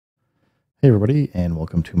Hey everybody, and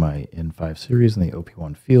welcome to my N5 series in the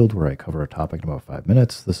OP-1 field where I cover a topic in about 5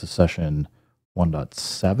 minutes. This is session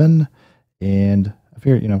 1.7, and I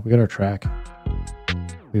figured, we got our track.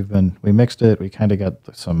 We mixed it, we kind of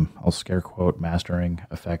got some, I'll scare quote, mastering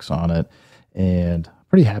effects on it, and I'm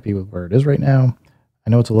pretty happy with where it is right now. I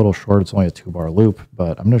know it's a little short, it's only a 2-bar loop,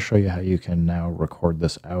 but I'm going to show you how you can now record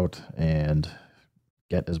this out and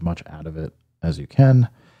get as much out of it as you can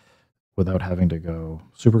without having to go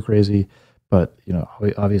super crazy. But,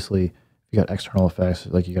 obviously, if you got external effects,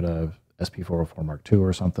 like you got a SP404 Mark II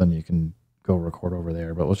or something, you can go record over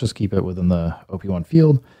there. But let's just keep it within the OP-1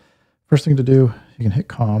 field. First thing to do, you can hit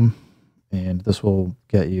COM, and this will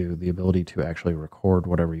get you the ability to actually record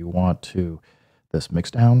whatever you want to this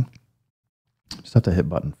mixdown. Just have to hit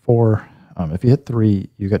button 4. If you hit 3,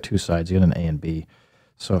 you got 2 sides. You get an A and B.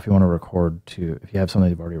 So if you want to record if you have something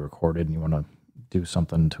you've already recorded and you want to do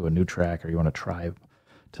something to a new track, or you want to try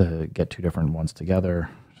to get 2 different ones together,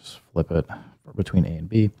 just flip it between A and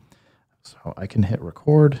B. So I can hit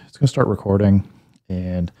record. It's going to start recording,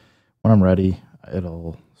 and when I'm ready,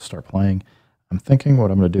 it'll start playing. I'm thinking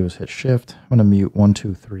what I'm going to do is hit shift. I'm going to mute 1,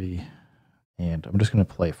 2, 3, and I'm just going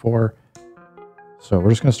to play 4. So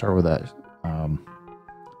we're just going to start with that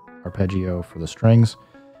arpeggio for the strings.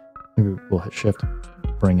 Maybe we'll hit shift,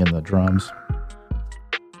 bring in the drums.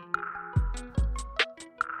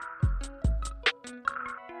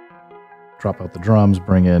 Drop out the drums,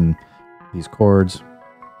 bring in these chords,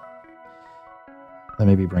 then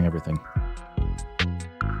maybe bring everything.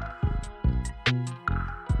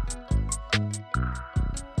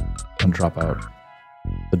 And drop out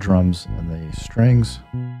the drums and the strings.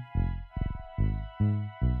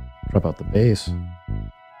 Drop out the bass.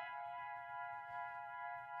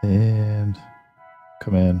 And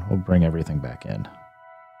come in, we'll bring everything back in.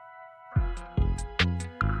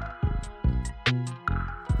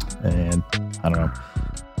 And I don't know,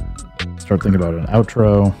 start thinking about an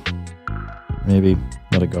outro, maybe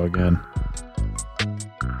let it go again.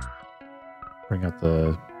 Bring out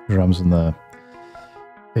the drums and the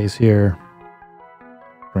bass here,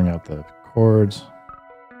 bring out the chords,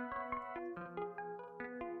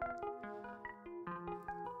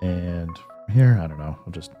 and from here, I don't know,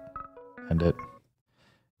 we'll just end it.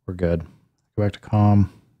 We're good. Go back to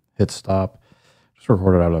COM, hit stop, just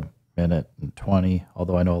record it out of minute and 20,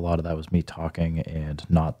 although I know a lot of that was me talking and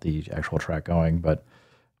not the actual track going, but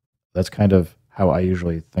that's kind of how I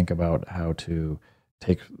usually think about how to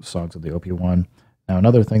take songs of the OP-1. Now,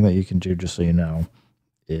 another thing that you can do, just so you know,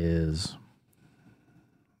 is,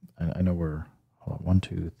 I know we're, hold on, 1,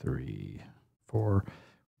 2, 3, 4,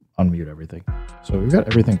 unmute everything. So we've got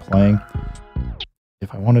everything playing.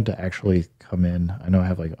 If I wanted to actually come in, I know I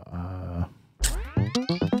have like,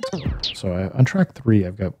 so on track 3,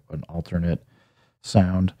 I've got an alternate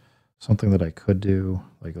sound, something that I could do.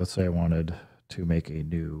 Like, let's say I wanted to make a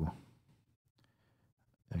new,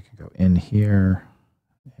 I can go in here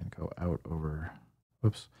and go out over,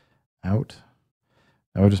 whoops, out.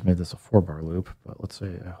 Now I just made this a 4-bar loop, but let's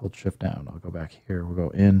say I hold shift down. I'll go back here, we'll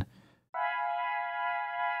go in.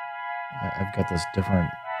 I've got this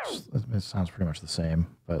different, it sounds pretty much the same,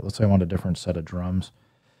 but let's say I want a different set of drums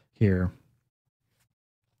here.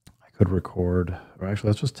 Could record, or actually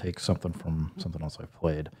let's just take something from something else I've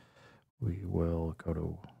played. We will go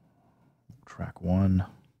to track 1,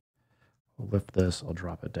 we'll lift this, I'll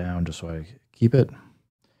drop it down just so I keep it,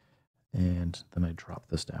 and then I drop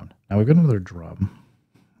this down. Now we've got another drum,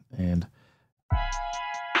 and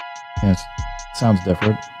it sounds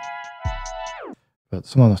different, but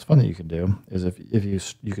something that's fun that you can do is if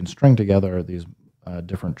you can string together these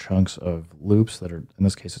different chunks of loops that are, in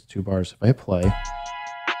this case it's 2 bars. If I hit play,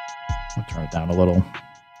 I'll turn it down a little.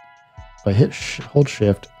 If I hit hold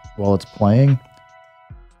shift while it's playing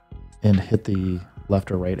and hit the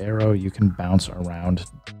left or right arrow, you can bounce around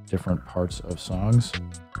different parts of songs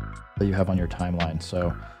that you have on your timeline.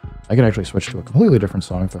 So I can actually switch to a completely different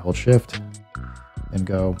song if I hold shift and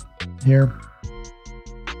go here.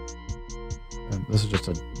 And this is just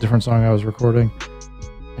a different song I was recording.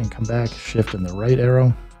 And come back, shift in the right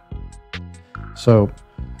arrow. So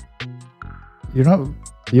you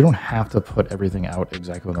don't have to put everything out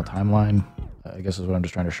exactly on the timeline, I guess is what I'm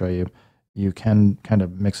just trying to show you. You can kind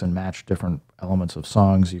of mix and match different elements of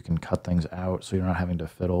songs. You can cut things out so you're not having to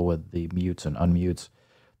fiddle with the mutes and unmutes.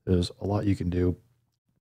 There's a lot you can do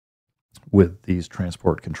with these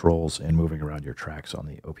transport controls and moving around your tracks on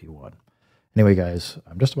the OP-1. Anyway, guys,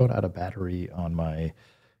 I'm just about out of battery on my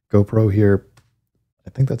GoPro here.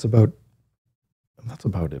 I think that's about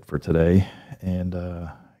it for today. And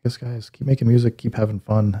I guess, guys, keep making music, keep having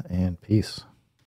fun, and peace.